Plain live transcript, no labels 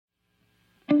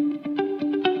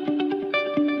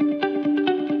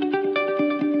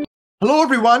Hello,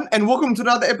 everyone, and welcome to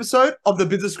another episode of the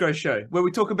Business Growth Show, where we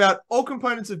talk about all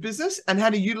components of business and how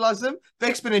to utilize them for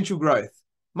exponential growth.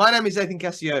 My name is Nathan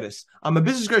Cassiotis. I'm a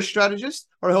business growth strategist,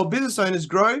 where I help business owners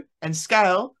grow and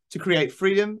scale to create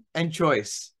freedom and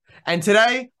choice. And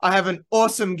today, I have an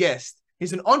awesome guest.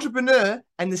 He's an entrepreneur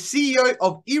and the CEO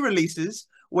of eReleases,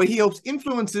 where he helps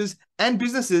influencers and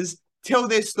businesses tell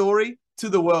their story to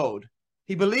the world.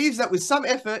 He believes that with some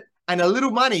effort and a little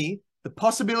money, the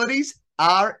possibilities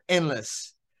are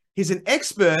endless. He's an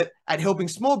expert at helping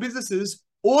small businesses,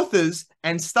 authors,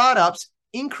 and startups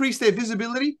increase their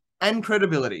visibility and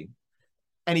credibility.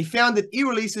 And he founded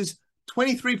eReleases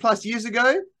 23 plus years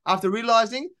ago after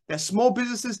realizing that small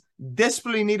businesses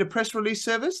desperately need a press release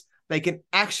service they can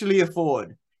actually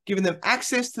afford, giving them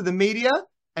access to the media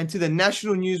and to the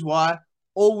national news wire,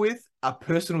 all with a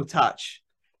personal touch.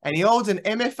 And he holds an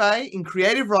MFA in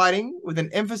creative writing with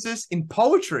an emphasis in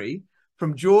poetry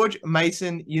from George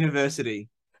Mason University.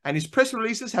 And his press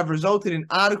releases have resulted in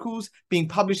articles being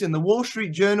published in the Wall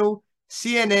Street Journal,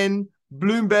 CNN,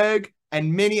 Bloomberg,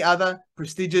 and many other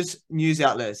prestigious news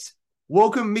outlets.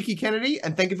 Welcome, Mickie Kennedy,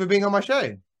 and thank you for being on my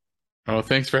show. Oh,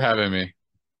 thanks for having me.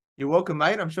 You're welcome,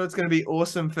 mate. I'm sure it's going to be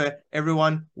awesome for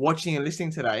everyone watching and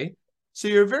listening today. So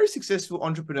you're a very successful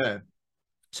entrepreneur.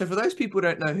 So for those people who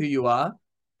don't know who you are,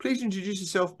 please introduce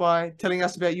yourself by telling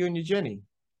us about you and your journey.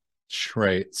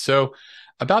 Right. So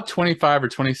about 25 or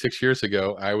 26 years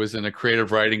ago, I was in a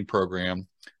creative writing program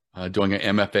doing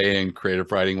an MFA in creative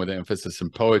writing with an emphasis in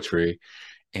poetry.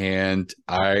 And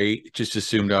I just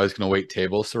assumed I was going to wait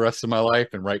tables the rest of my life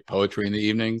and write poetry in the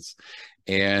evenings.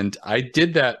 And I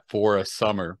did that for a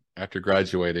summer after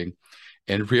graduating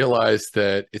and realized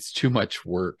that it's too much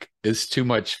work. It's too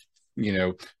much,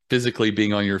 physically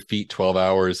being on your feet 12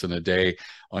 hours in a day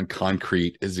on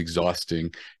concrete is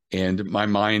exhausting. And my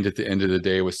mind at the end of the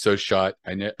day was so shot.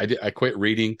 I quit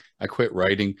reading, I quit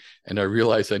writing, and I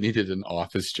realized I needed an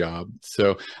office job.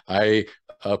 So I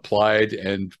applied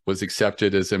and was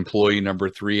accepted as employee number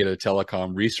 3 at a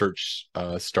telecom research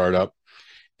startup.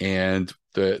 And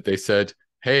they said,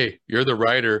 "Hey, you're the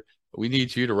writer. We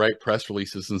need you to write press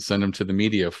releases and send them to the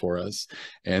media for us."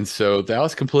 And so that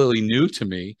was completely new to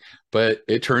me. But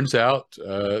it turns out,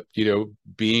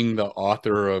 being the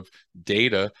author of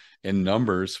data and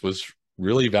numbers was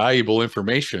really valuable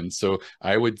information. So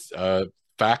I would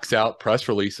fax out press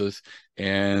releases,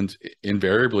 and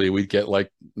invariably we'd get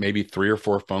like maybe 3 or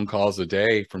 4 phone calls a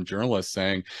day from journalists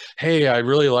saying, "Hey, I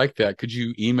really like that. Could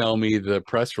you email me the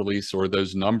press release or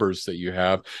those numbers that you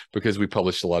have?" Because we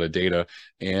published a lot of data.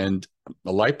 And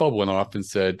a light bulb went off and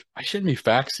said, "I shouldn't be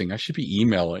faxing, I should be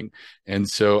emailing." And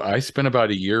so I spent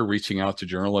about a year reaching out to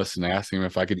journalists and asking them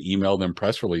if I could email them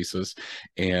press releases.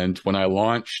 And when I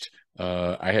launched,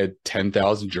 I had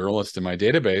 10,000 journalists in my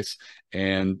database,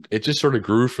 and it just sort of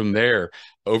grew from there.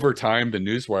 Over time, the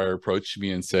Newswire approached me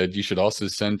and said, "You should also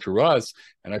send through us."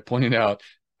 And I pointed out,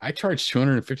 I charge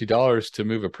 $250 to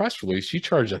move a press release. You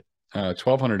charge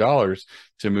 $1,200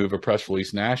 to move a press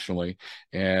release nationally.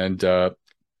 And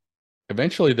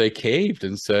eventually they caved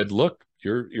and said, "Look,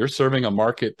 you're serving a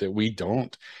market that we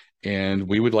don't. And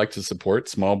we would like to support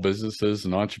small businesses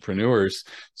and entrepreneurs.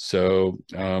 So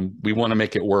we want to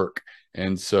make it work."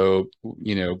 And so,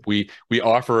 we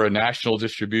offer a national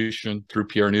distribution through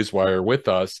PR Newswire with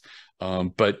us,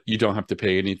 but you don't have to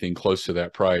pay anything close to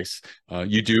that price.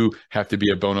 You do have to be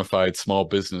a bona fide small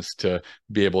business to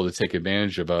be able to take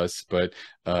advantage of us, but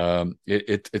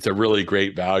it's a really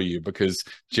great value because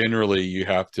generally you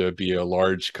have to be a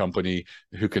large company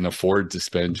who can afford to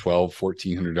spend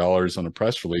 $1,200-$1,400 on a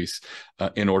press release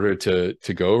in order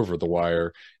to go over the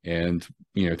wire. And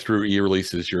through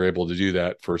eReleases, you're able to do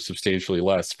that for substantially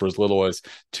less, for as little as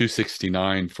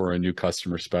 $269 for a new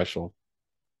customer special.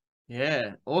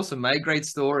 Yeah, awesome, mate. Great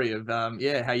story of how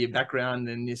your background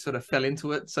and you sort of fell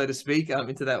into it, so to speak,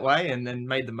 into that way, and then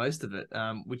made the most of it,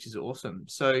 which is awesome.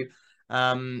 So,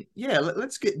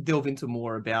 let's delve into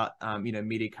more about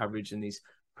media coverage and these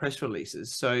press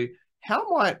releases. So, how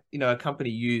might a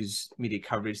company use media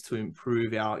coverage to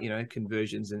improve our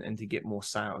conversions and to get more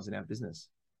sales in our business?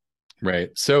 Right.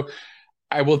 So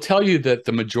I will tell you that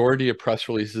the majority of press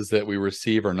releases that we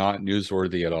receive are not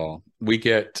newsworthy at all. We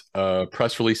get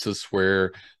press releases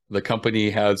where the company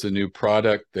has a new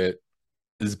product that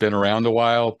has been around a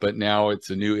while, but now it's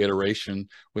a new iteration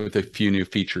with a few new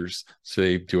features. So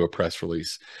they do a press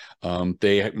release.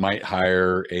 They might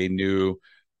hire a new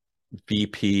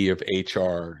VP of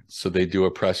HR, so they do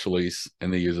a press release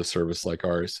and they use a service like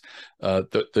ours.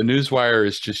 The Newswire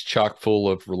is just chock full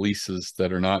of releases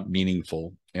that are not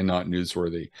meaningful and not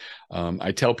newsworthy.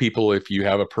 I tell people, if you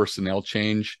have a personnel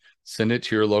change, send it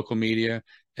to your local media.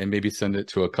 and maybe send it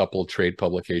to a couple trade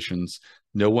publications.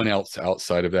 No one else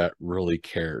outside of that really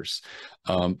cares.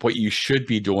 What you should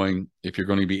be doing if you're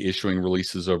going to be issuing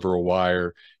releases over a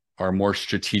wire are more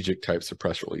strategic types of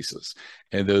press releases.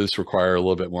 And those require a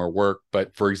little bit more work.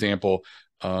 But for example,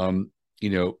 you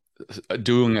know,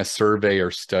 doing a survey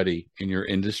or study in your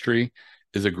industry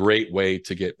is a great way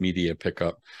to get media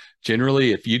pickup.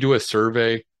 Generally, if you do a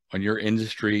survey on your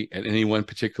industry at any one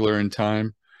particular in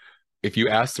time, if you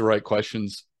ask the right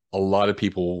questions, a lot of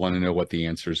people will want to know what the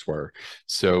answers were.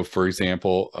 So, for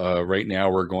example, right now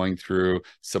we're going through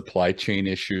supply chain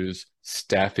issues,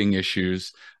 staffing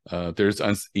issues. There's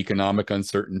economic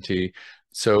uncertainty.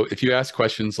 So if you ask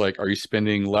questions like, are you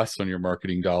spending less on your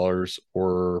marketing dollars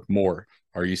or more?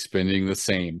 Are you spending the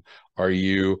same? Are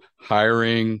you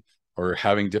hiring or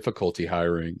having difficulty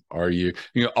hiring? Are you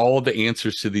all of the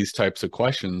answers to these types of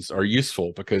questions are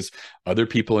useful because other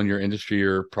people in your industry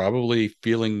are probably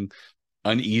feeling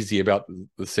uneasy about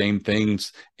the same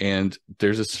things. And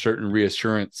there's a certain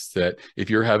reassurance that if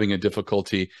you're having a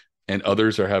difficulty and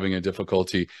others are having a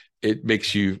difficulty, it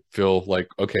makes you feel like,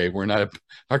 okay,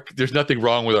 there's nothing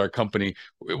wrong with our company.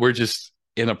 We're just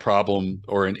in a problem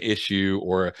or an issue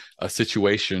or a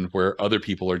situation where other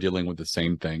people are dealing with the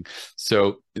same thing.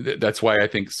 So that's why I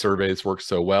think surveys work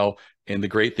so well. And the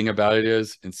great thing about it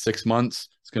is in 6 months,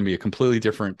 it's going to be a completely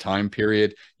different time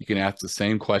period. You can ask the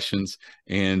same questions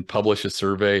and publish a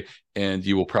survey, and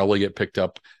you will probably get picked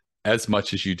up as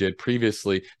much as you did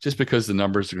previously, just because the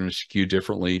numbers are going to skew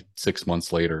differently 6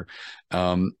 months later.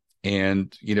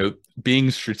 And,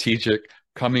 being strategic,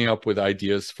 coming up with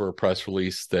ideas for a press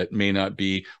release that may not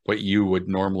be what you would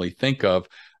normally think of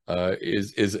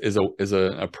is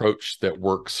an approach that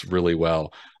works really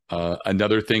well.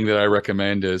 Another thing that I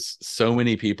recommend is so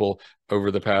many people over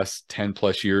the past 10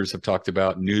 plus years have talked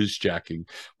about newsjacking,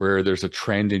 where there's a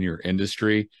trend in your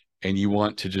industry and you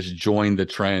want to just join the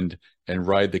trend and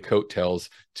ride the coattails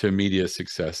to media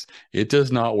success. It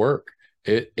does not work.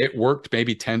 It worked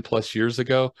maybe 10 plus years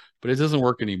ago, but it doesn't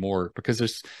work anymore because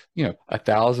there's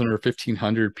 1,000 or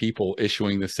 1,500 people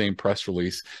issuing the same press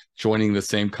release, joining the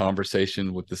same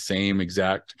conversation with the same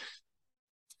exact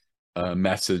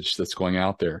message that's going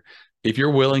out there. If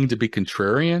you're willing to be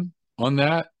contrarian on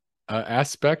that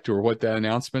aspect or what that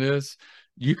announcement is,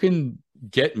 you can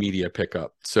get media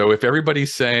pickup. So if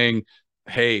everybody's saying,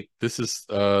 hey, this is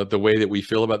the way that we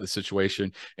feel about the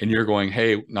situation, and you're going,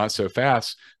 hey, not so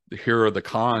fast, here are the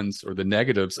cons or the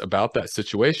negatives about that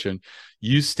situation,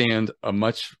 you stand a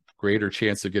much greater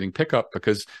chance of getting pickup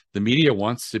because the media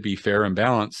wants to be fair and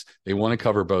balanced. They want to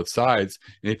cover both sides.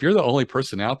 And if you're the only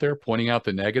person out there pointing out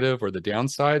the negative or the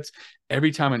downsides,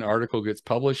 every time an article gets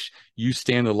published, you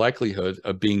stand the likelihood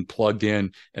of being plugged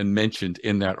in and mentioned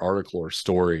in that article or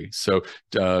story. So,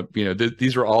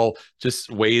 these are all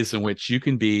just ways in which you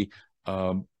can be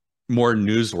more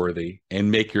newsworthy and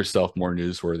make yourself more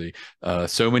newsworthy.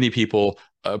 So many people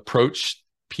approach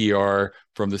PR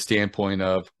from the standpoint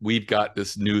of, we've got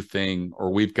this new thing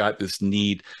or we've got this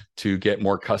need to get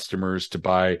more customers to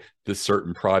buy this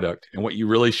certain product. And what you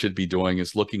really should be doing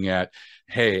is looking at,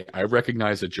 hey, I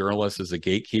recognize a journalist as a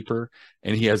gatekeeper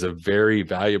and he has a very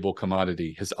valuable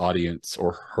commodity, his audience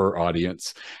or her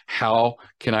audience. How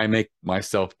can I make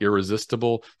myself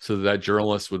irresistible so that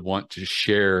journalist would want to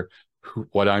share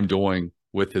what I'm doing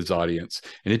with his audience?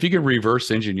 And if you can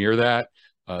reverse engineer that,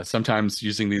 sometimes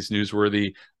using these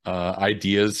newsworthy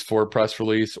ideas for a press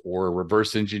release or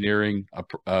reverse engineering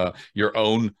your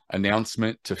own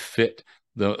announcement to fit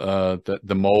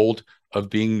the mold of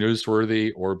being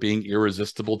newsworthy or being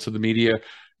irresistible to the media,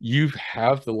 you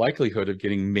have the likelihood of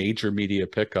getting major media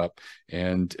pickup.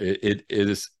 And it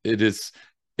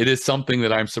is something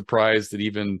that I'm surprised that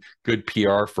even good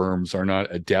PR firms are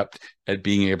not adept at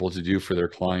being able to do for their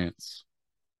clients.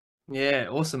 Yeah,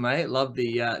 awesome, mate. Love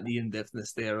the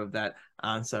in-depthness there of that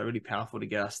answer. Really powerful to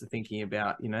get us to thinking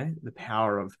about, the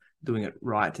power of doing it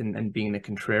right and being a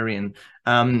contrarian.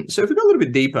 So if we go a little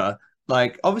bit deeper,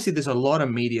 like obviously there's a lot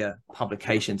of media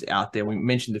publications out there. We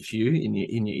mentioned a few in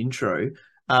your intro.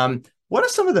 What are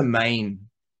some of the main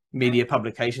media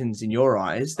publications in your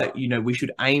eyes that we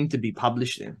should aim to be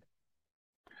published in?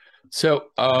 So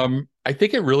I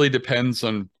think it really depends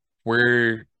on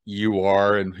where you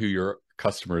are and who your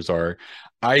customers are.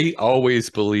 I always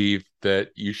believe that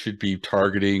you should be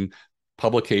targeting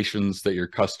publications that your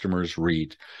customers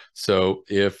read. So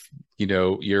if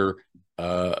you're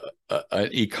an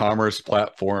e-commerce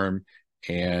platform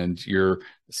and you're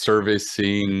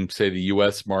servicing, say, the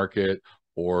US market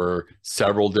or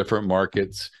several different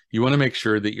markets, you want to make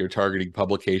sure that you're targeting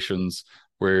publications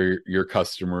where your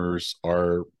customers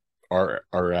are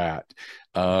are at.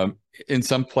 In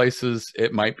some places,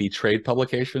 it might be trade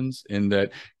publications in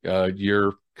that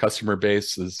your customer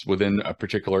base is within a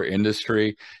particular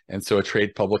industry, and so a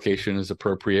trade publication is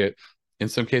appropriate. In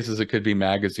some cases, it could be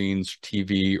magazines,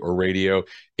 TV, or radio.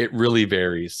 It really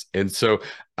varies. And so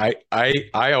I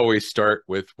always start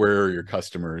with where are your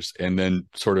customers, and then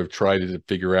sort of try to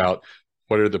figure out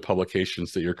what are the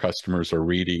publications that your customers are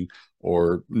reading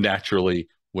or naturally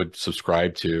would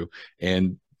subscribe to,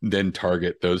 and then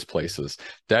target those places.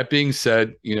 That being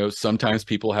said, sometimes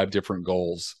people have different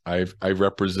goals. I've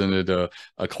represented a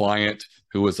client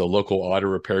who was a local auto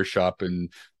repair shop in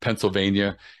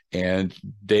Pennsylvania, and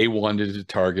they wanted to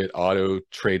target auto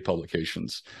trade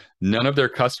publications. None of their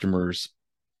customers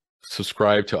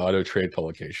subscribe to auto trade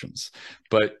publications,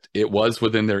 but it was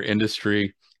within their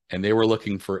industry, and they were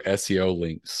looking for SEO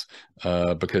links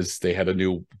because they had a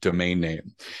new domain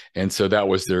name. And so that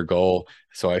was their goal.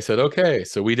 So I said, okay.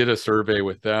 So we did a survey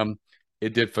with them.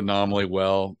 It did phenomenally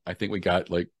well. I think we got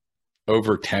like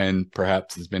over 10,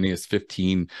 perhaps as many as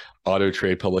 15 auto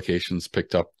trade publications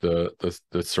picked up the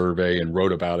survey and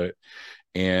wrote about it.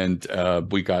 And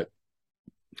we got,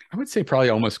 I would say, probably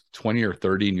almost 20 or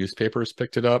 30 newspapers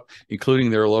picked it up,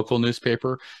 including their local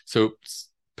newspaper. So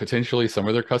potentially some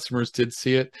of their customers did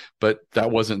see it, but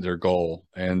that wasn't their goal.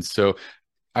 And so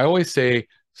I always say,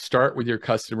 start with your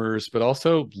customers, but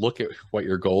also look at what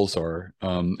your goals are.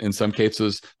 In some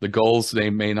cases, the goals, they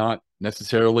may not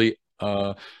necessarily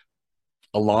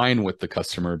align with the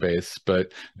customer base,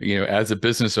 but as a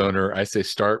business owner, I say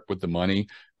start with the money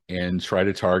and try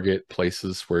to target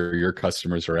places where your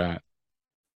customers are at.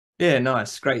 Yeah,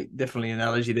 nice. Great. Definitely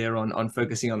analogy there on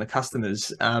focusing on the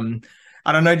customers.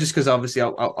 I don't know, just because obviously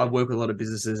I work with a lot of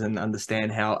businesses and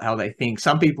understand how they think.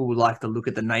 Some people would like to look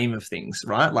at the name of things,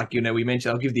 right? Like, we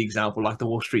mentioned, I'll give the example, like the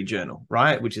Wall Street Journal,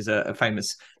 right? Which is a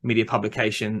famous media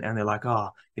publication. And they're like, oh,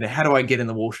 how do I get in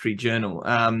the Wall Street Journal?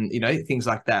 Things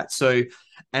like that. So,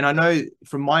 and I know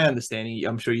from my understanding,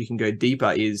 I'm sure you can go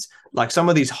deeper, is like some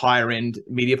of these higher end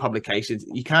media publications,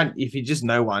 you can't, if you just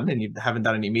know one and you haven't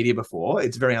done any media before,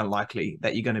 it's very unlikely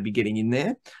that you're going to be getting in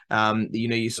there.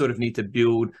 You sort of need to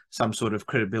build some sort of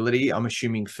credibility, I'm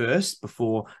assuming, first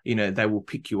before, they will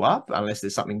pick you up, unless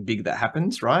there's something big that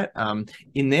happens, right?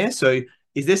 In there. So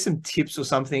is there some tips or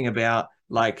something about,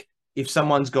 like, if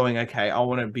someone's going, okay, I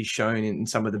want to be shown in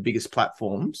some of the biggest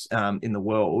platforms in the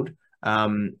world,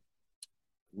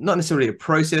 not necessarily a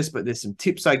process, but there's some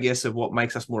tips, I guess, of what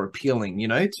makes us more appealing,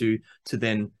 to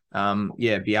then,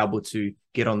 be able to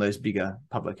get on those bigger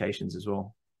publications as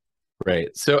well.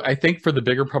 Right. So I think for the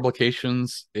bigger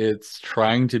publications, it's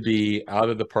trying to be out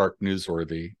of the park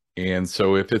newsworthy. And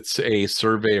so if it's a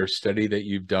survey or study that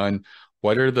you've done,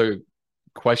 what are the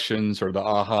questions or the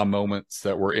aha moments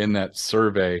that were in that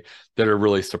survey that are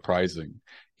really surprising?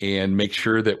 And make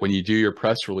sure that when you do your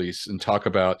press release and talk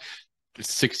about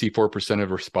 64%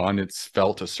 of respondents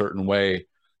felt a certain way,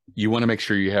 you want to make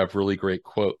sure you have really great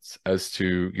quotes as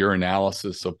to your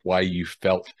analysis of why you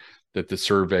felt that the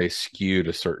survey skewed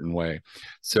a certain way.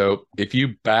 So if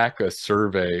you back a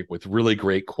survey with really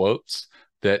great quotes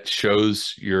that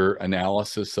shows your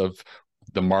analysis of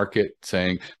the market,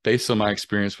 saying, based on my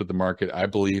experience with the market, I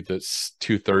believe that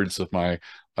 2/3 of my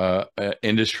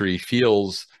industry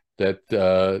feels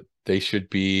that they should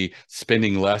be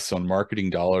spending less on marketing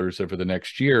dollars over the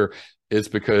next year, is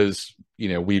because,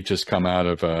 we've just come out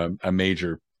of a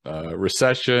major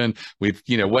recession. We've,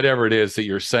 whatever it is that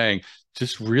you're saying,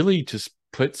 just really just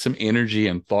put some energy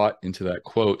and thought into that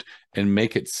quote and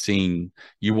make it sing.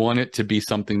 You want it to be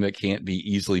something that can't be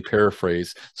easily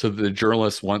paraphrased, so that the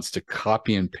journalist wants to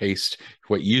copy and paste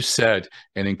what you said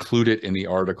and include it in the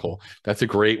article. That's a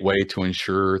great way to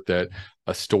ensure that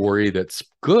a story that's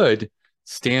good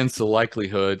stands the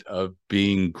likelihood of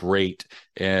being great.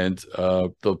 And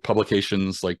the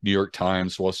publications like New York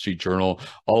Times, Wall Street Journal,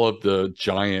 all of the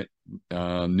giant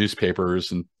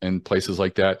newspapers and places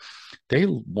like that, they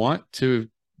want to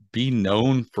be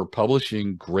known for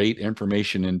publishing great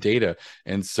information and data.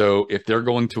 And so if they're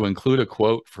going to include a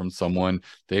quote from someone,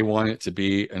 they want it to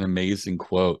be an amazing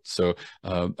quote. So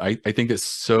I think that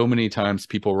so many times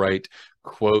people write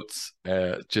quotes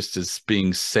just as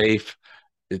being safe.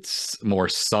 It's more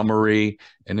summary,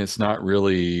 and it's not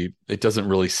really, it doesn't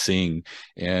really sing.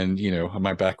 And,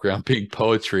 my background being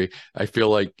poetry, I feel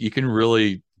like you can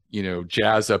really,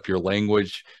 jazz up your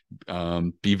language,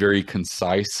 be very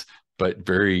concise, but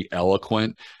very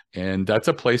eloquent. And that's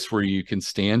a place where you can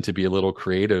stand to be a little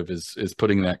creative, is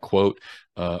putting that quote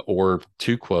or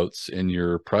two quotes in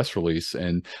your press release.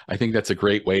 And I think that's a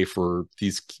great way for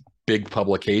these big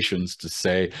publications to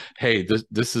say, hey,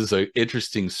 this is an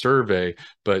interesting survey,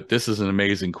 but this is an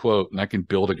amazing quote, and I can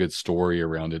build a good story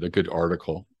around it, a good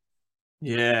article.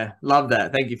 Yeah, love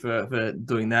that. Thank you for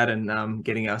doing that and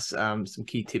getting us some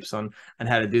key tips on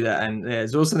how to do that. And yeah,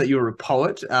 it's awesome that you were a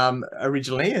poet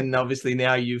originally, and obviously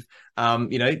now you've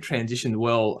transitioned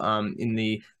well in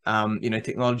the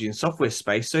technology and software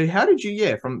space. So how did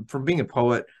you, from being a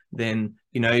poet, then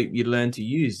you learn to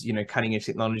use cutting edge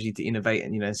technology to innovate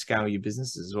and scale your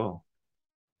business as well?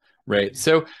 Right.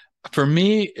 So for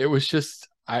me, it was just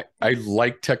I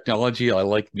like technology. I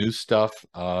like new stuff.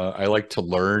 I like to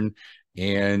learn.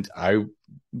 And I,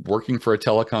 working for a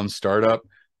telecom startup,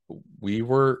 we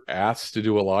were asked to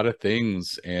do a lot of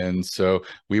things. And so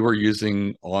we were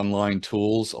using online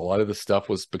tools. A lot of the stuff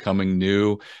was becoming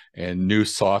new, and new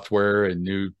software and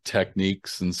new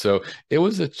techniques. And so it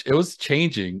was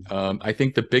changing. I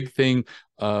think the big thing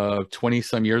 20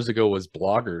 some years ago was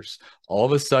bloggers. All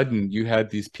of a sudden you had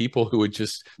these people who would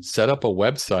just set up a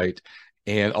website,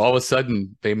 and all of a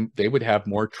sudden they would have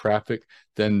more traffic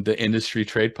than the industry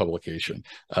trade publication.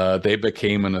 They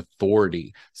became an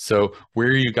authority. So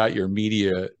where you got your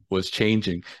media was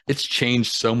changing. It's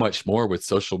changed so much more with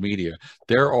social media.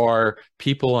 There are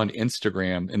people on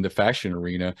Instagram in the fashion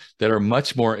arena that are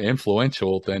much more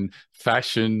influential than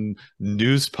fashion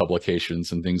news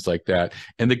publications and things like that.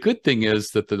 And the good thing is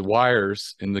that the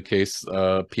wires, in the case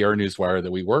PR Newswire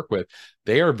that we work with,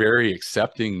 they are very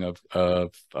accepting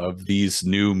of these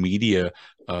new media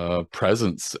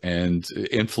presence and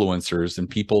influencers and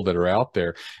people that are out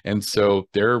there. And so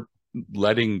they're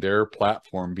letting their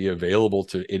platform be available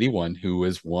to anyone who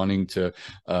is wanting to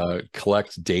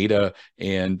collect data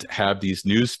and have these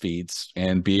news feeds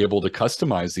and be able to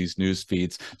customize these news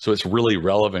feeds so it's really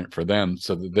relevant for them,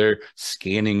 so that they're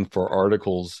scanning for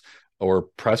articles or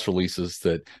press releases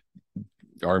that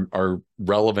are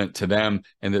relevant to them,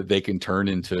 and that they can turn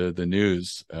into the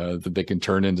news, that they can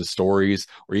turn into stories,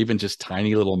 or even just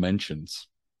tiny little mentions.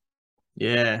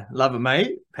 Yeah, love it,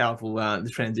 mate. Powerful the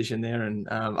transition there, and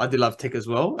I do love tech as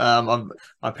well.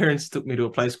 My parents took me to a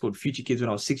place called Future Kids when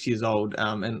I was 6 years old,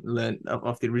 and learned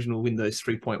off the original Windows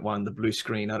 3.1, the blue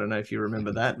screen. I don't know if you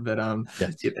remember that, but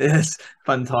Yes. yes,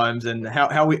 fun times, and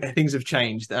how things have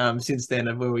changed since then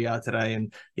and where we are today.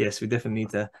 And yes, we definitely need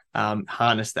to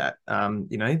harness that,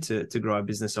 to grow our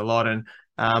business a lot. And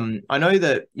I know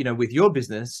that, with your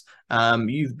business,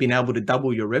 you've been able to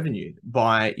double your revenue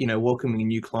by, welcoming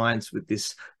new clients with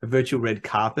this virtual red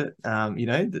carpet, no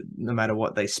matter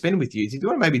what they spend with you. So do you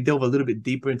want to maybe delve a little bit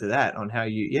deeper into that on how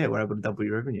you, were able to double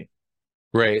your revenue?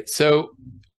 Right. So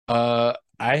I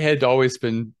had always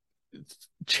been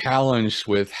challenged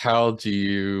with, how do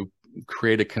you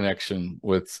create a connection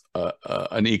with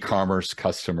an e-commerce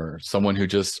customer, someone who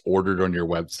just ordered on your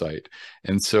website.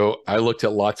 And so I looked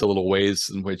at lots of little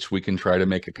ways in which we can try to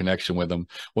make a connection with them.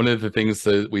 One of the things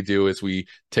that we do is we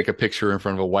take a picture in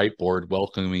front of a whiteboard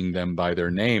welcoming them by their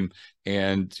name,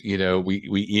 and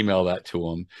we email that to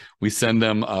them. We send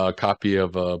them a copy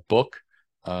of a book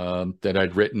that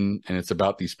I'd written, and it's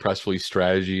about these press release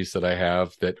strategies that I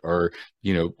have that are,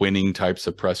 winning types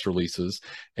of press releases.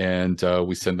 And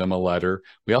we send them a letter.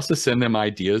 We also send them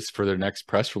ideas for their next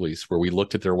press release, where we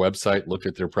looked at their website, looked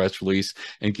at their press release,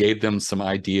 and gave them some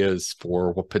ideas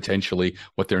for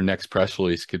what their next press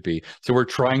release could be. So we're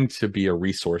trying to be a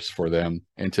resource for them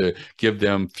and to give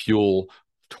them fuel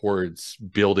towards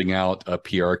building out a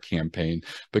PR campaign,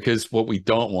 because what we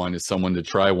don't want is someone to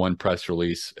try one press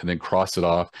release and then cross it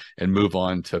off and move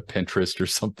on to Pinterest or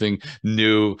something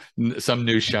new, some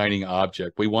new shining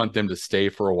object. We want them to stay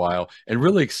for a while and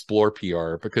really explore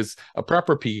PR, because a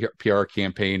proper PR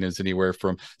campaign is anywhere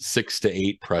from 6 to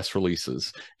 8 press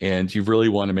releases, and you really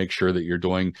want to make sure that you're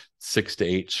doing 6 to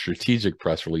 8 strategic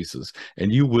press releases,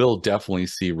 and you will definitely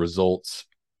see results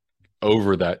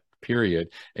over that period.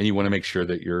 And you want to make sure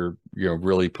that you're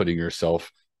really putting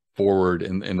yourself forward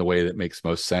in the way that makes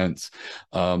most sense.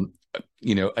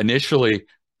 Initially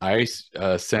I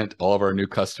sent all of our new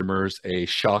customers a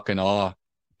shock and awe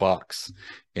box,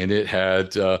 and it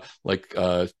had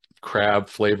crab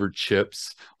flavored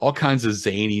chips, all kinds of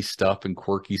zany stuff and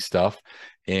quirky stuff.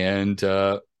 And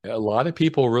a lot of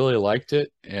people really liked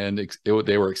it, and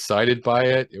they were excited by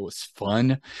it. It was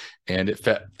fun, and it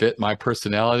fit my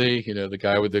personality, the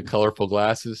guy with the colorful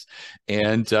glasses.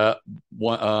 And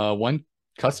one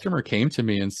customer came to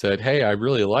me and said, "Hey, I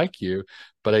really like you,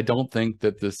 but I don't think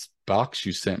that this box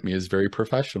you sent me is very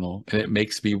professional, and it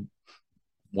makes me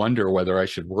wonder whether I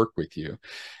should work with you."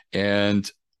 And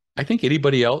I think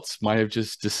anybody else might have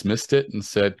just dismissed it and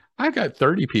said, "I've got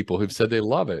 30 people who've said they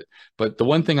love it." But the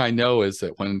one thing I know is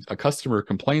that when a customer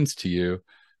complains to you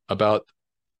about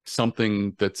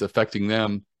something that's affecting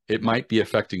them, it might be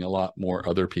affecting a lot more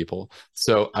other people.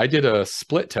 So I did a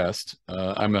split test.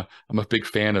 I'm a big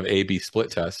fan of A/B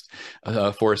split test.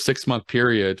 For a 6-month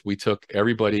period, we took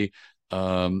everybody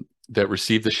that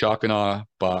received the shock and awe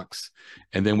box,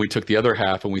 and then we took the other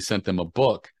half and we sent them a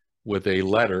book with a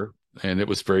letter, and it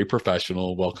was very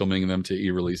professional, welcoming them to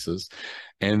eReleases.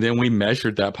 And then we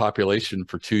measured that population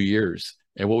for 2 years.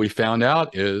 And what we found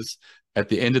out is at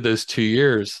the end of those 2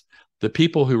 years, the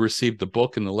people who received the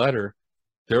book and the letter,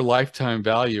 their lifetime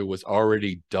value was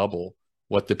already double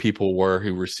what the people were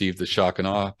who received the shock and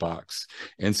awe box.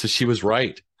 And so she was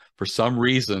right. For some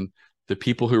reason, the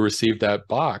people who received that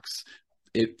box,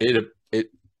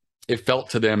 it felt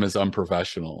to them as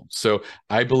unprofessional. So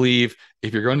I believe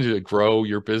if you're going to grow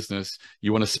your business,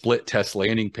 you want to split test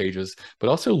landing pages, but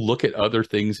also look at other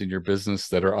things in your business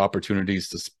that are opportunities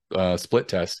to split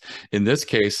test. In this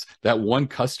case, that one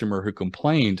customer who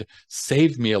complained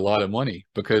saved me a lot of money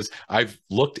because I've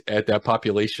looked at that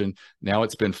population. Now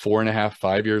it's been 4.5,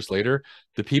 5 years later.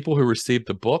 The people who received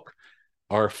the book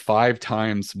are 5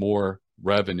 times more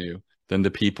revenue than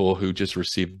the people who just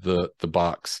received the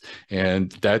box.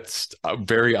 And that's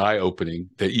very eye-opening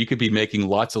that you could be making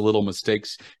lots of little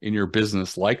mistakes in your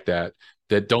business like that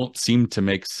don't seem to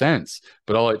make sense.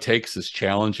 But all it takes is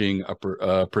challenging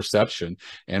a perception.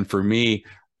 And for me,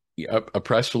 a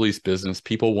press release business,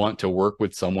 people want to work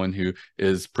with someone who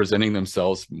is presenting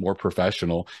themselves more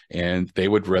professional, and they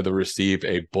would rather receive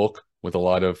a book with a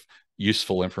lot of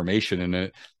useful information in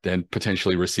it than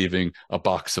potentially receiving a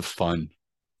box of fun.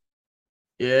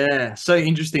 Yeah, so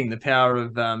interesting, the power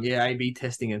of A/B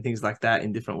testing and things like that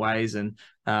in different ways, and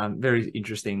very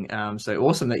interesting. So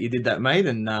awesome that you did that, mate,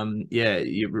 and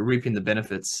you're reaping the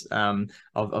benefits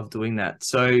of doing that.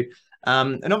 So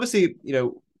and obviously,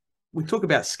 we talk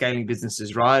about scaling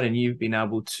businesses, right? And you've been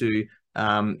able to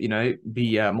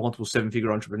be a multiple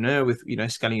 7-figure entrepreneur with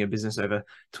scaling your business over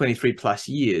 23 plus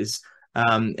years.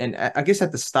 And I guess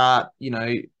at the start,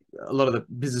 a lot of the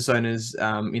business owners,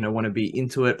 want to be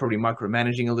into it, probably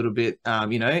micromanaging a little bit,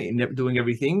 doing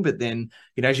everything. But then,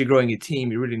 as you're growing your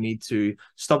team, you really need to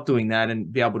stop doing that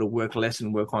and be able to work less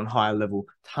and work on higher level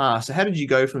tasks. So how did you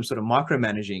go from sort of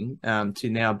micromanaging to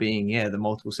now being, the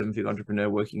multiple 7-figure entrepreneur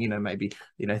working, maybe,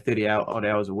 30 odd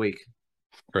hours a week?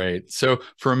 Right. So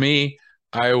for me,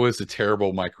 I was a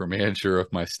terrible micromanager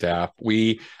of my staff.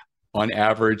 On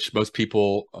average, most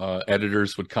people,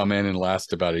 editors would come in and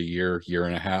last about a year, year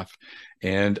and a half.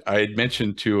 And I had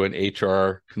mentioned to an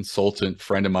HR consultant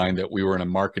friend of mine that we were in a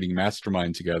marketing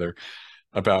mastermind together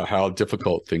about how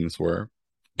difficult things were.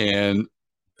 And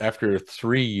after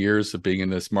 3 years of being in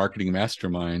this marketing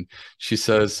mastermind, she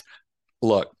says,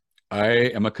 look, I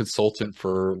am a consultant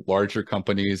for larger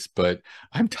companies, but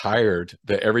I'm tired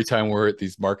that every time we're at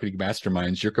these marketing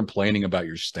masterminds, you're complaining about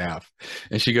your staff.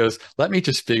 And she goes, let me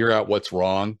just figure out what's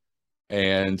wrong,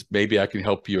 and maybe I can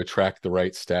help you attract the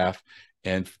right staff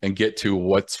and get to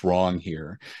what's wrong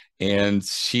here. And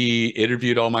she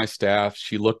interviewed all my staff.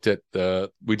 She looked at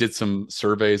we did some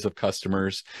surveys of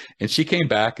customers, and she came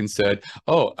back and said,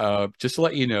 just to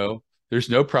let you know, there's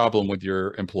no problem with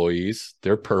your employees.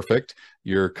 They're perfect.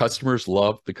 Your customers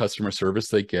love the customer service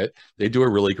they get. They do a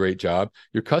really great job.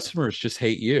 Your customers just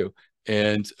hate you,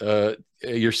 and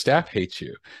your staff hates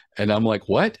you. And I'm like,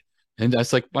 what? And I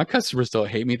was like, my customers don't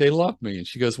hate me. They love me. And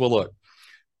she goes, well, look,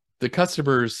 the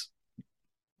customers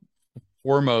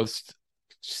foremost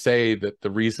say that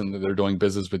the reason that they're doing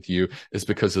business with you is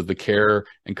because of the care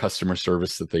and customer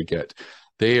service that they get.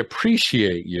 They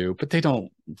appreciate you, but they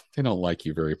don't like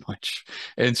you very much.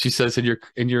 And she says,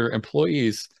 and your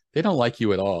employees, they don't like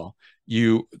you at all.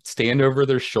 You stand over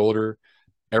their shoulder,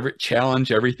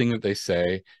 challenge everything that they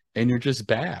say, and you're just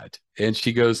bad. And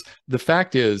she goes, the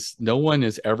fact is, no one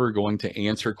is ever going to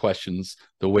answer questions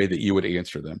the way that you would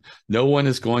answer them. No one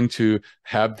is going to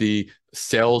have the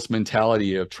sales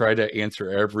mentality of try to answer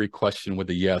every question with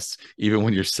a yes, even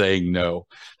when you're saying no.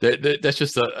 That's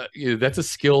just that's a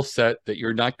skill set that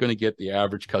you're not going to get the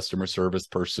average customer service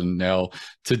person now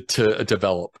to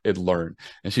develop and learn.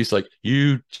 And she's like,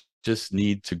 you just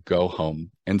need to go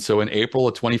home. And so in April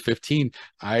of 2015,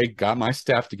 I got my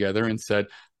staff together and said,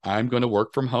 I'm going to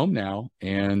work from home now.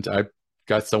 And I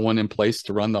got someone in place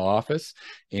to run the office.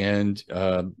 And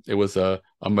it was a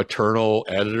maternal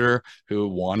editor who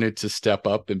wanted to step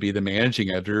up and be the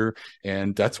managing editor.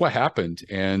 And that's what happened.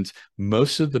 And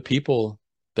most of the people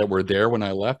that were there when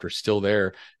I left are still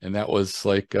there. And that was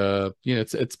like,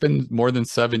 it's been more than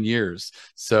 7 years.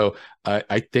 So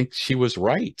I think she was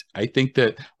right. I think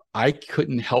that I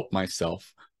couldn't help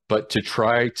myself but to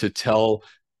try to tell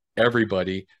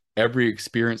everybody every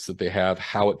experience that they have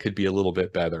how it could be a little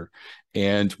bit better.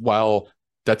 And while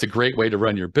that's a great way to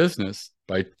run your business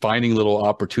by finding little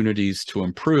opportunities to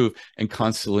improve and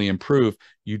constantly improve,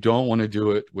 you don't want to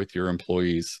do it with your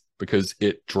employees because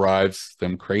it drives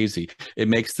them crazy. It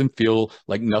makes them feel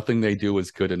like nothing they do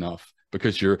is good enough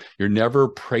because you're never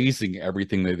praising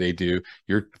everything that they do.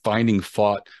 You're finding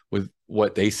fault with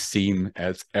what they seem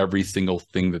as every single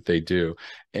thing that they do.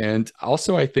 And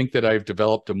also, I think that I've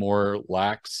developed a more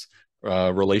lax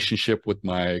relationship with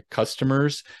my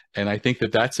customers. And I think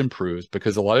that that's improved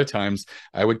because a lot of times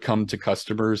I would come to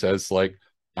customers as like,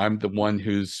 I'm the one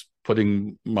who's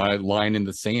putting my line in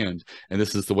the sand and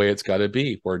this is the way it's got to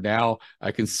be. Where now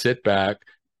I can sit back,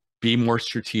 be more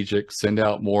strategic, send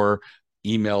out more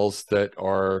emails that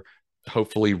are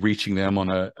hopefully reaching them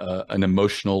on an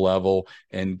emotional level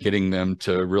and getting them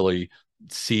to really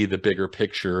see the bigger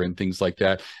picture and things like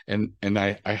that. And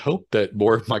I hope that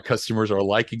more of my customers are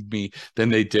liking me than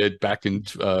they did back in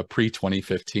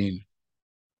pre-2015.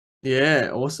 Yeah,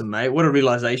 awesome, mate. What a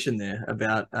realization there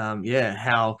about yeah,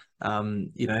 how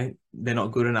they're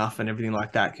not good enough and everything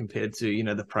like that compared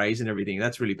to, the praise and everything.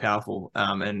 That's really powerful.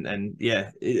 And yeah,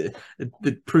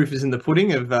 the proof is in the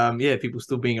pudding of yeah, people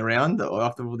still being around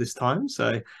after all this time.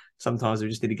 So sometimes we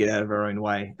just need to get out of our own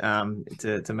way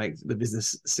to make the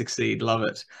business succeed. Love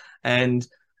it. And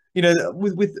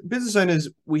with business owners,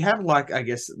 we have like, I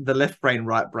guess, the left brain,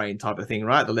 right brain type of thing,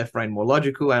 right? The left brain more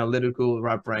logical, analytical, the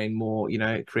right brain more,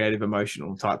 creative,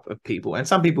 emotional type of people. And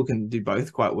some people can do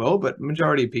both quite well, but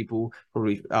majority of people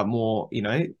probably are more,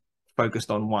 focused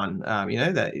on one,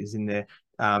 that is in their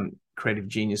creative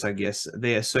genius, I guess,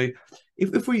 there. So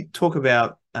if we talk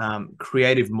about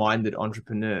creative minded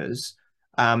entrepreneurs,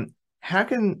 how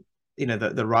can,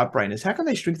 the right brainers, how can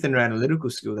they strengthen their analytical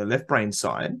skill, their left brain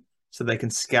side, so they can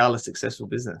scale a successful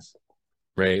business?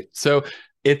 Right. So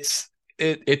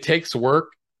it takes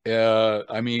work.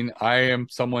 I mean, I am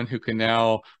someone who can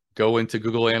now go into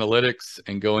Google Analytics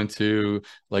and go into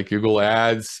like Google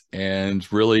Ads and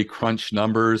really crunch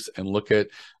numbers and look at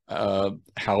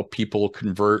how people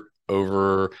convert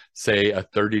over, say, a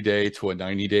 30-day to a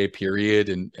 90-day period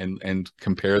and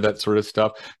compare that sort of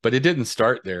stuff. But it didn't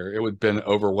start there. It would have been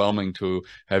overwhelming to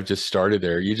have just started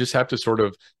there. You just have to sort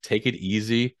of take it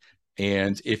easy.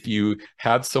 And if you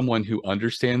have someone who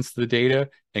understands the data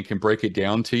and can break it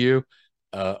down to you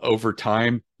over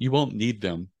time, you won't need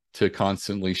them to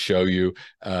constantly show you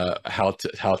how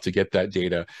to get that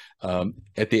data.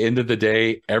 At the end of the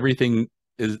day, everything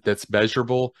that's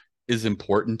measurable is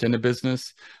important in a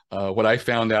business. What I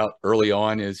found out early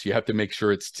on is you have to make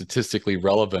sure it's statistically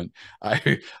relevant.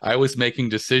 I was making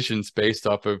decisions based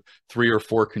off of 3 or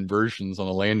 4 conversions on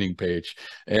a landing page,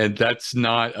 and that's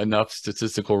not enough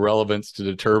statistical relevance to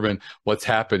determine what's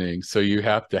happening. So you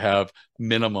have to have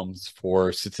minimums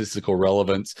for statistical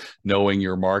relevance, knowing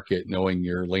your market, knowing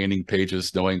your landing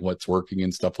pages, knowing what's working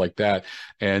and stuff like that.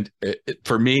 And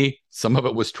for me, some of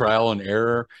it was trial and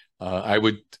error. I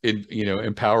would,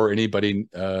 empower anybody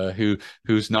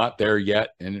who's not there yet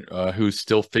and who's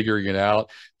still figuring it out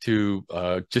to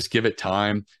just give it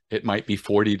time. It might be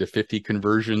 40 to 50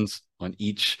 conversions on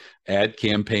each ad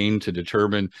campaign to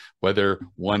determine whether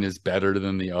one is better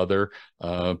than the other.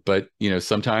 But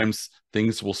sometimes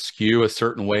things will skew a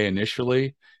certain way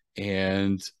initially,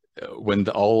 and when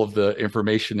all of the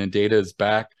information and data is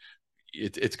back,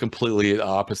 it's completely the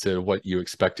opposite of what you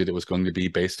expected it was going to be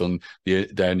based on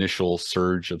the initial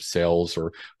surge of sales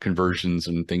or conversions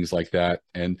and things like that.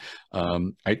 And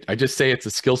I just say it's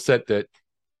a skill set that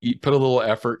you put a little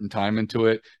effort and time into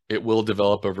it, it will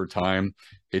develop over time.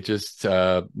 It just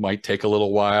might take a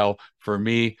little while. For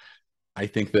me, I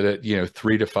think that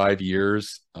 3 to 5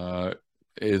 years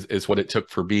is what it took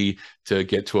for me to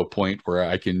get to a point where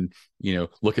I can,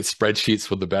 look at spreadsheets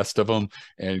with the best of them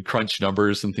and crunch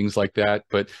numbers and things like that.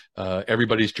 But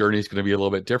everybody's journey is going to be a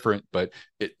little bit different. But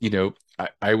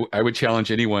I would challenge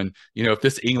anyone, if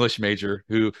this English major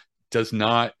who does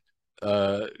not,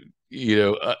 love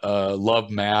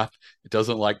math, it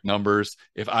doesn't like numbers.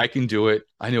 If I can do it,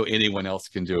 I know anyone else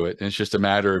can do it. And it's just a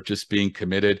matter of just being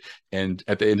committed. And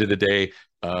at the end of the day,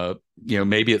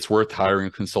 maybe it's worth hiring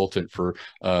a consultant for,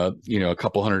 a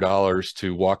couple $100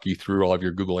 to walk you through all of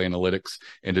your Google Analytics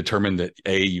and determine that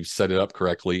A, you've set it up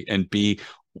correctly, and B,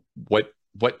 what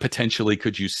potentially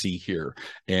could you see here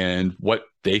and what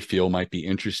they feel might be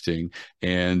interesting.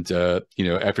 And,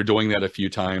 after doing that a few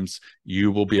times,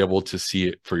 you will be able to see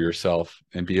it for yourself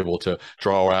and be able to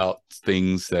draw out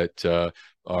things that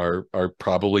are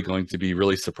probably going to be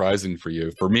really surprising for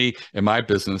you. For me, in my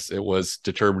business, it was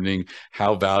determining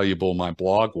how valuable my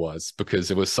blog was,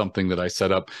 because it was something that I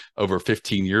set up over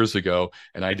 15 years ago,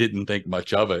 and I didn't think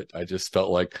much of it. I just felt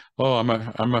like, oh,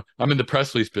 I'm in the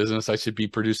press release business. I should be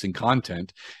producing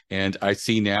content. And I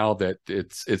see now that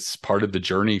it's part of the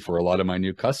journey for a lot of my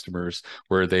new customers,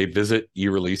 where they visit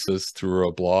eReleases through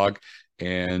a blog,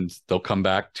 and they'll come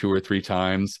back 2 or 3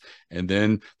 times, and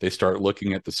then they start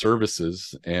looking at the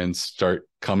services and start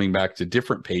coming back to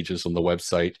different pages on the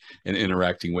website and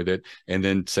interacting with it. And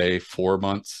then, say 4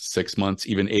 months, 6 months,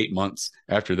 even 8 months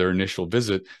after their initial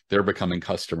visit, they're becoming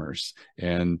customers.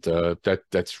 And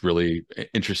that's really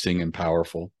interesting and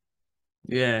powerful.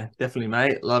 Yeah, definitely,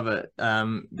 mate. Love it.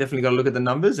 Definitely got to look at the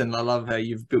numbers, and I love how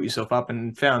you've built yourself up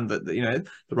and found that, the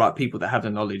right people that have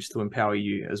the knowledge to empower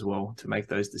you as well to make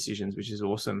those decisions, which is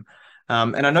awesome.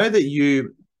 And I know that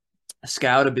you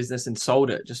scaled a business and sold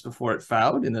it just before it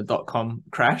failed in the .com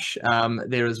crash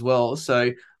there as well.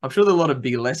 So I'm sure there are a lot of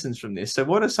big lessons from this. So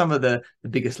what are some of the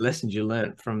biggest lessons you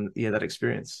learned from that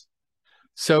experience?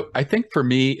 So I think for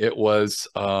me, it was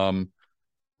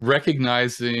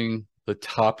recognizing the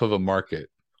top of a market,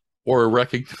 or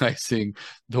recognizing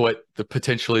what the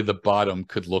potentially the bottom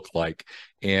could look like.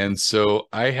 And so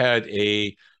I had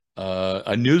a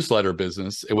newsletter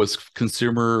business. It was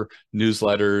consumer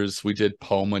newsletters. We did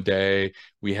poem a day.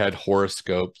 We had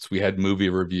horoscopes. We had movie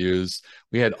reviews.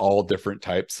 We had all different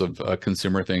types of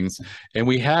consumer things. And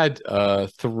we had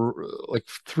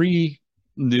three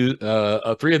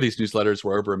of these newsletters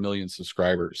were over 1 million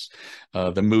subscribers.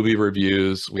 The movie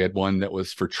reviews, we had one that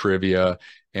was for trivia,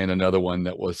 and another one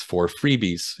that was for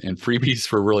freebies. And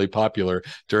freebies were really popular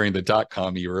during the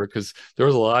 .com era, because there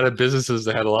was a lot of businesses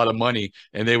that had a lot of money,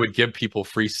 and they would give people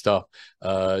free stuff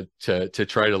to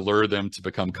try to lure them to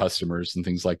become customers and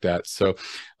things like that. So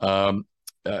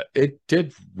it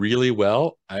did really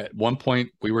well. At one point,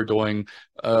 we were doing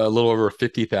a little over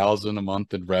 50,000 a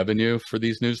month in revenue for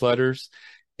these newsletters.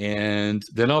 And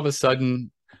then all of a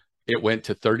sudden, it went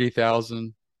to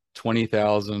 30,000,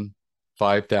 20,000,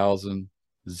 5,000,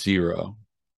 0.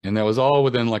 And that was all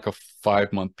within like a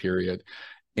 5-month period.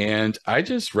 And I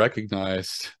just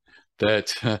recognized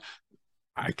that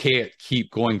I can't keep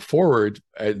going forward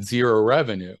at 0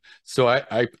 revenue. So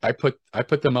I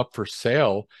put them up for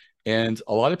sale. And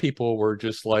a lot of people were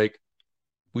just like,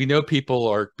 we know people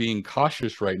are being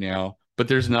cautious right now, but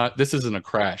this isn't a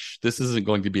crash. This isn't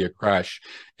going to be a crash.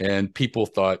 And people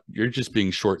thought, you're just being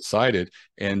short-sighted.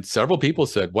 And several people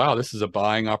said, wow, this is a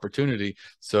buying opportunity.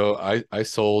 So I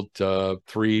sold 3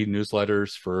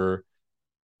 newsletters for,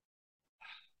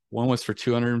 one was for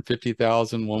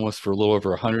 250,000, one was for a little over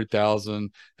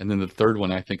 100,000. And then the third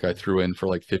one, I think I threw in for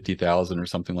like 50,000 or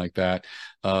something like that.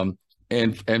 And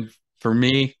for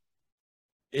me,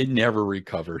 it never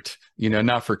recovered,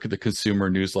 not for the consumer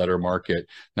newsletter market,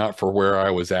 not for where I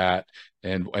was at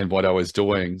and what I was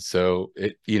doing. So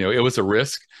it was a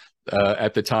risk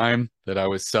at the time that I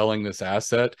was selling this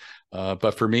asset.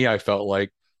 But for me, I felt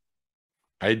like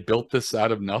I built this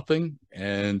out of nothing,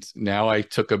 and now I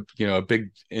took a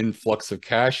big influx of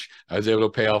cash. I was able to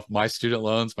pay off my student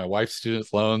loans, my wife's student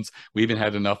loans. We even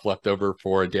had enough left over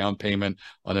for a down payment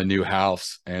on a new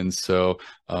house. And so,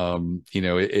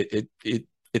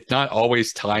 it's not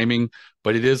always timing,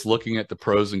 but it is looking at the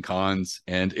pros and cons.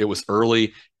 And it was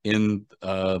early in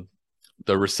the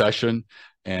recession,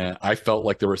 and I felt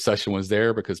like the recession was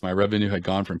there because my revenue had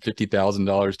gone from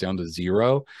 $50,000 down to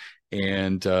 0.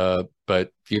 And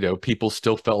but people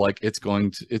still felt like it's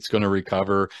going to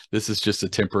recover. This is just a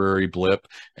temporary blip.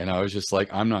 And I was just like,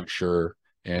 I'm not sure.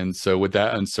 And so with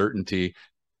that uncertainty,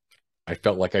 I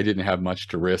felt like I didn't have much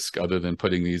to risk other than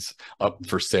putting these up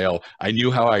for sale. I knew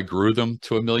how I grew them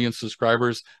to 1 million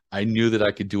subscribers. I knew that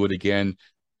I could do it again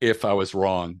if I was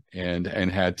wrong and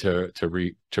had to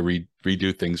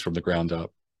redo things from the ground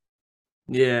up.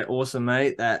 Yeah, awesome,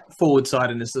 mate. That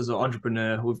forward-sightedness as an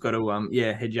entrepreneur, we've got to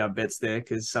hedge our bets there,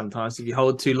 because sometimes if you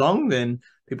hold too long, then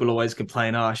people always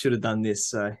complain, oh, I should have done this.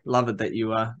 So love it that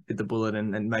you bit the bullet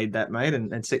and made that, mate,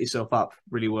 and set yourself up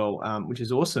really well, which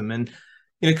is awesome. And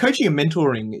coaching and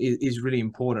mentoring is really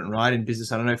important, right, in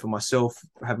business. I don't know, for myself,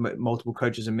 I have multiple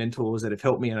coaches and mentors that have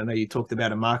helped me. And I know you talked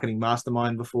about a marketing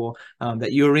mastermind before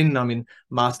that you're in. I'm in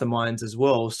masterminds as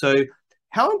well. So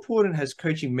how important has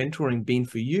coaching, mentoring been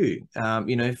for you,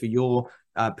 for your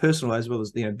personal as well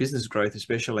as, business growth,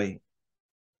 especially?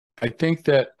 I think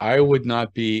that I would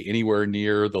not be anywhere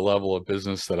near the level of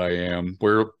business that I am.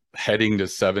 We're heading to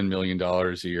 $7 million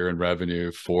a year in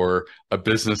revenue for a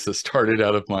business that started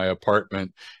out of my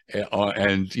apartment. And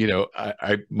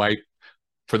my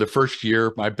for the first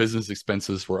year, my business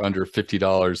expenses were under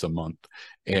 $50 a month.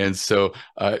 And so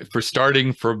for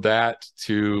starting from that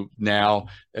to now,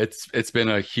 it's been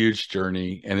a huge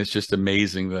journey, and it's just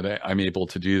amazing that I'm able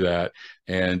to do that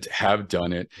and have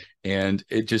done it. And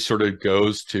it just sort of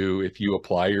goes to, if you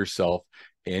apply yourself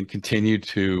and continue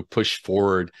to push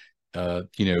forward,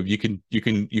 you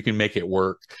can make it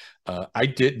work. I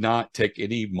did not take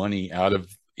any money out of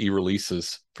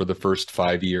eReleases for the first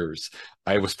 5 years.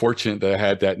 I was fortunate that I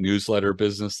had that newsletter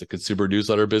business, the consumer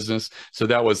newsletter business. So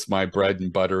that was my bread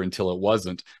and butter until it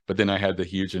wasn't. But then I had the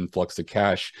huge influx of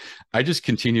cash. I just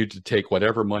continued to take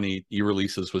whatever money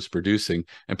eReleases was producing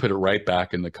and put it right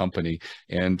back in the company.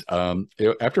 And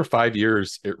after 5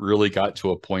 years, it really got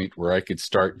to a point where I could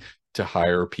start to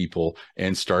hire people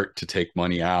and start to take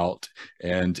money out.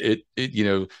 And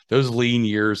those lean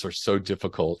years are so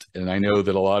difficult. And I know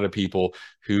that a lot of people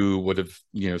who would have,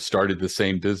 started the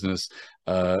same business,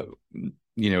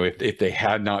 if they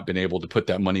had not been able to put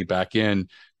that money back in,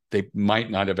 they might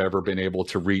not have ever been able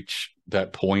to reach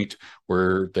that point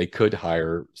where they could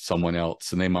hire someone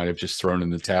else, and they might have just thrown in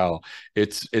the towel.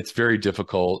 It's very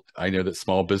difficult. I know that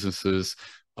small businesses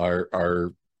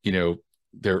are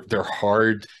they're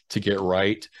hard to get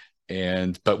right,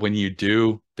 but when you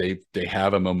do, they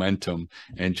have a momentum,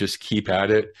 and just keep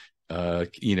at it.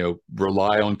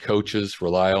 Rely on coaches,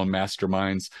 rely on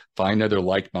masterminds, find other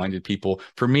like-minded people.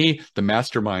 For me, the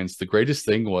masterminds, the greatest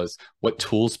thing was what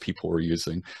tools people were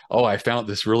using. Oh, I found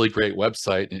this really great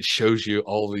website, and it shows you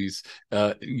all these,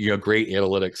 great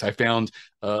analytics. I found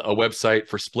a website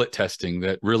for split testing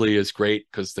that really is great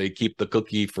because they keep the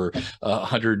cookie for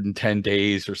 110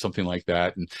 days or something like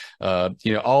that.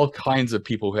 And, all kinds of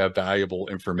people who have valuable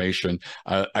information.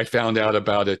 I found out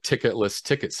about a ticketless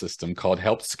ticket system called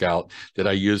Help Scout that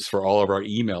I use for all of our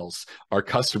emails. Our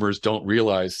customers don't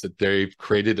realize that they've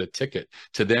created a ticket.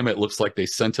 To them, it looks like they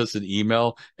sent us an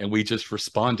email and we just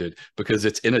responded, because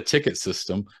it's in a ticket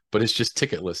system, but it's just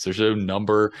ticketless. There's no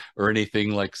number or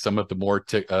anything like some of the more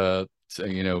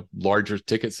larger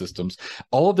ticket systems.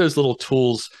 All of those little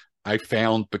tools I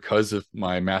found because of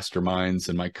my masterminds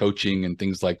and my coaching and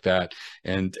things like that.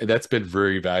 And that's been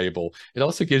very valuable. It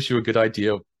also gives you a good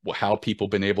idea of how people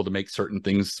been able to make certain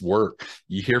things work.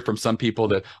 You hear from some people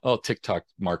that, oh, TikTok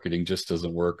marketing just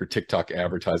doesn't work, or TikTok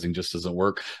advertising just doesn't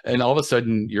work. And all of a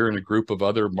sudden you're in a group of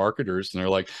other marketers and they're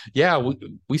like, yeah,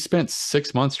 we spent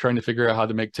 6 months trying to figure out how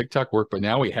to make TikTok work, but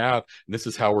now we have, and this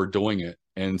is how we're doing it.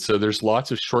 And so there's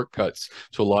lots of shortcuts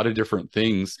to a lot of different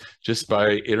things just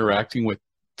by interacting with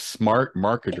smart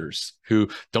marketers who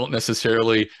don't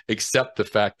necessarily accept the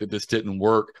fact that this didn't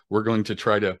work. We're going to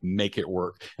try to make it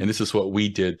work. And this is what we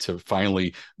did to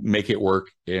finally make it work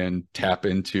and tap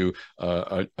into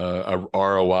a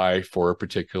ROI for a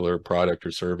particular product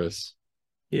or service.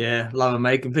 Yeah, love it,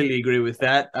 mate. Completely agree with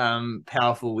that.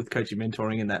 Powerful with coaching,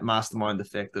 mentoring, and that mastermind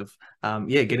effect of,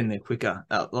 getting there quicker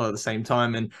a lot at the same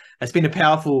time. And it's been a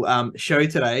powerful show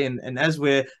today. And as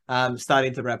we're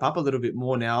starting to wrap up a little bit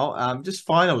more now, just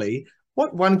finally,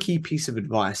 what one key piece of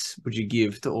advice would you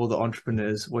give to all the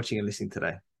entrepreneurs watching and listening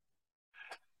today?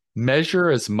 Measure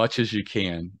as much as you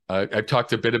can. I've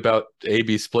talked a bit about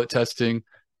A/B split testing.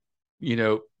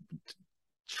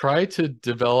 Try to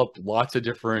develop lots of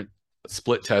different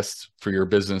split tests for your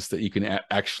business that you can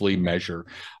actually measure.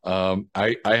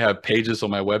 I have pages on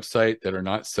my website that are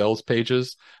not sales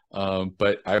pages,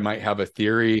 but I might have a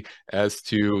theory as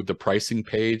to the pricing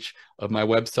page of my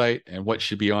website and what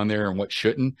should be on there and what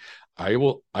shouldn't. I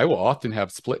will often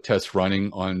have split tests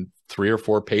running on 3 or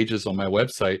 4 pages on my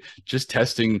website, just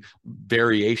testing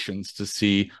variations to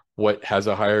see what has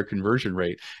a higher conversion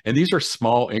rate. And these are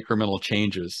small incremental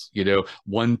changes.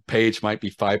 One page might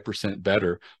be 5%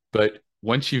 better, but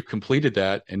once you've completed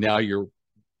that and now you're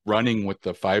running with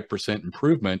the 5%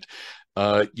 improvement,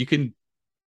 you can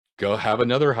go have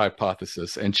another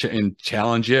hypothesis and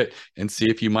challenge it and see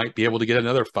if you might be able to get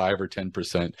another 5 or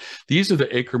 10%. These are the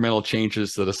incremental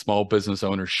changes that a small business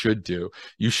owner should do.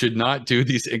 You should not do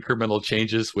these incremental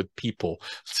changes with people.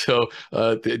 So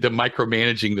the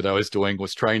micromanaging that I was doing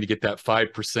was trying to get that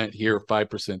 5% here,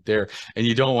 5% there. And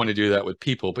you don't want to do that with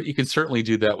people, but you can certainly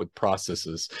do that with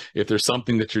processes. If there's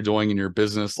something that you're doing in your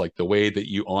business, like the way that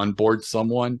you onboard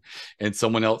someone, and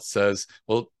someone else says,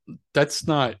 well, that's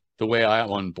not the way I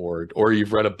onboard, or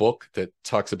you've read a book that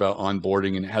talks about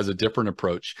onboarding and it has a different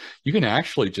approach, you can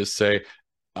actually just say,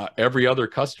 every other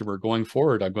customer going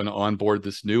forward, I'm going to onboard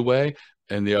this new way.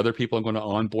 and the other people I'm going to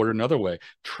onboard another way.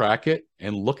 Track it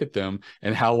and look at them,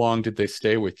 and how long did they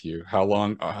stay with you? How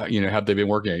long, have they been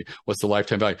working? What's the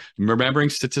lifetime value? Remembering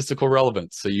statistical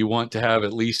relevance. So you want to have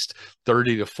at least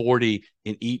 30 to 40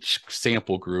 in each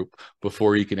sample group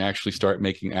before you can actually start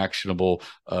making actionable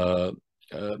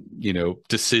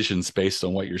decisions based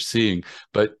on what you're seeing.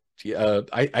 But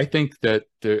I think that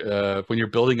when you're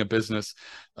building a business,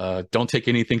 don't take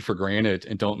anything for granted,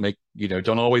 and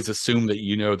don't always assume that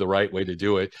you know the right way to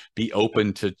do it. Be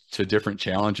open to different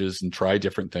challenges and try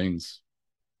different things.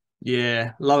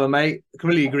 Yeah, love it, mate. I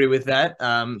really agree with that.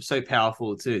 So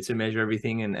powerful to measure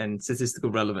everything, and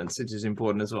statistical relevance, which is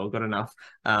important as well. Got enough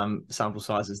sample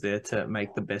sizes there to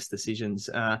make the best decisions.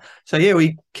 So yeah,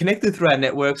 we connected through our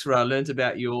networks where I learned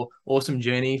about your awesome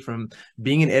journey from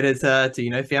being an editor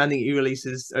to founding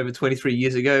eReleases over 23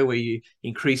 years ago, where you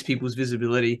increase people's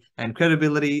visibility and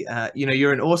credibility.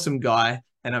 You're an awesome guy,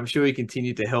 and I'm sure you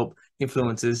continue to help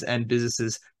influencers and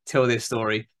businesses tell their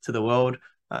story to the world.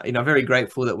 Very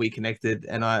grateful that we connected,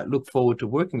 and I look forward to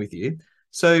working with you.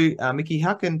 So, Mickie,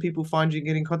 how can people find you and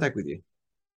get in contact with you?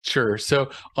 Sure.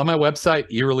 So on my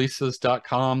website,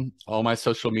 eReleases.com, all my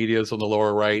social media is on the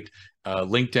lower right.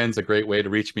 LinkedIn's a great way to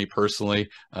reach me personally.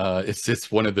 It's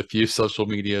one of the few social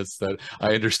medias that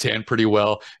I understand pretty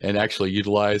well and actually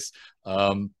utilize.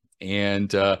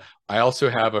 And I also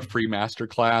have a free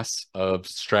masterclass of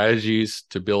strategies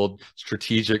to build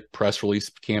strategic press release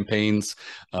campaigns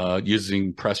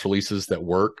using press releases that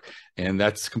work. And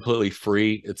that's completely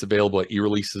free. It's available at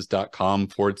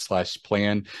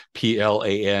eReleases.com/plan,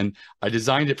 PLAN. I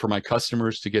designed it for my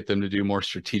customers to get them to do more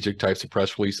strategic types of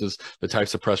press releases, the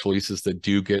types of press releases that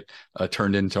do get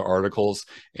turned into articles.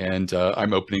 And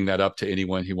I'm opening that up to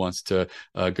anyone who wants to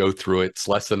go through it. It's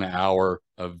less than an hour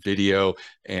of video,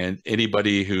 and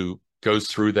anybody who goes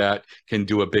through that can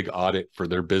do a big audit for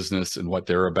their business and what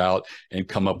they're about and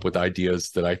come up with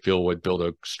ideas that I feel would build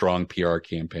a strong PR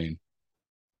campaign.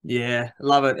 Yeah,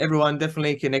 love it. Everyone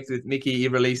definitely connect with Mickie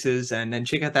eReleases and then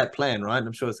check out that plan, right?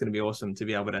 I'm sure it's going to be awesome to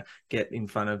be able to get in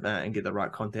front of and get the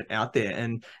right content out there.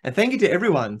 And thank you to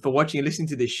everyone for watching and listening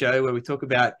to this show where we talk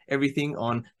about everything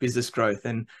on business growth.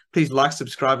 And please like,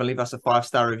 subscribe, and leave us a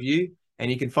 5-star review. And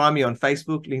you can find me on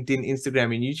Facebook, LinkedIn,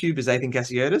 Instagram, and YouTube as Ethan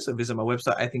Cassiotis, or visit my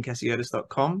website,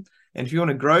 ethancassiotis.com. And if you want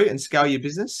to grow and scale your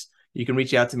business, you can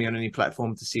reach out to me on any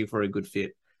platform to see if we're a good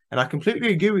fit. And I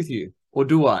completely agree with you, or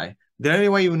do I? The only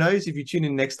way you'll know is if you tune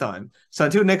in next time. So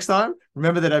until next time,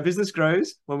 remember that our business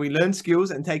grows when we learn skills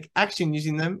and take action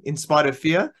using them in spite of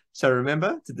fear. So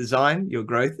remember to design your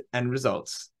growth and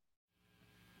results.